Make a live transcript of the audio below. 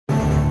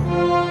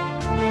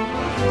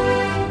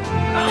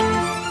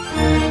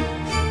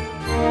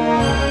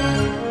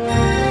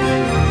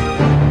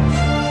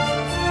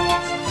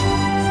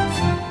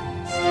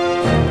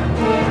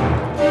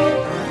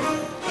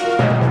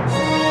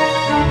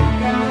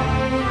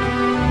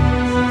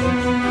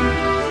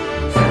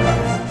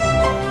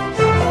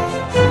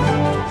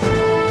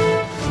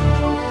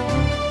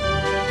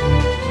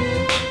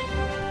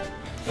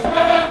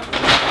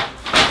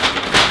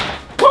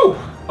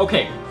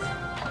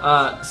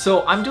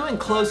So I'm doing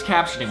closed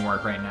captioning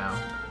work right now.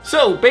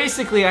 So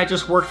basically I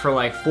just worked for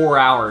like 4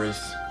 hours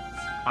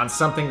on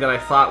something that I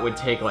thought would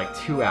take like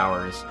 2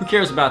 hours. Who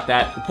cares about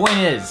that? The point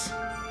is,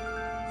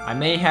 I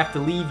may have to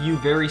leave you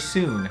very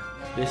soon.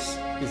 This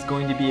is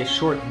going to be a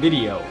short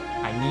video.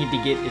 I need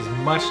to get as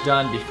much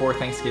done before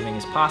Thanksgiving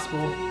as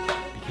possible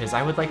because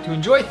I would like to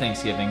enjoy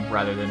Thanksgiving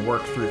rather than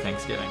work through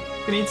Thanksgiving.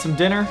 I'm gonna eat some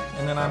dinner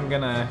and then I'm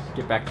gonna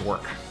get back to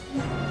work.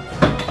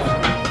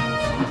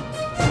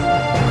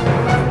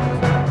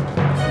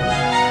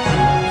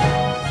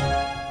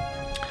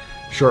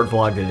 Short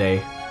vlog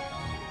today,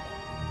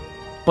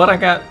 but I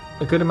got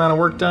a good amount of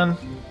work done.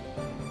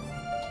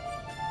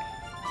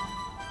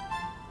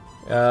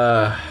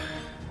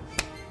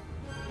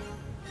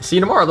 See you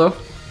tomorrow though,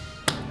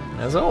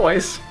 as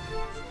always.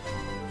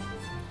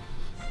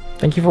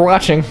 Thank you for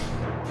watching.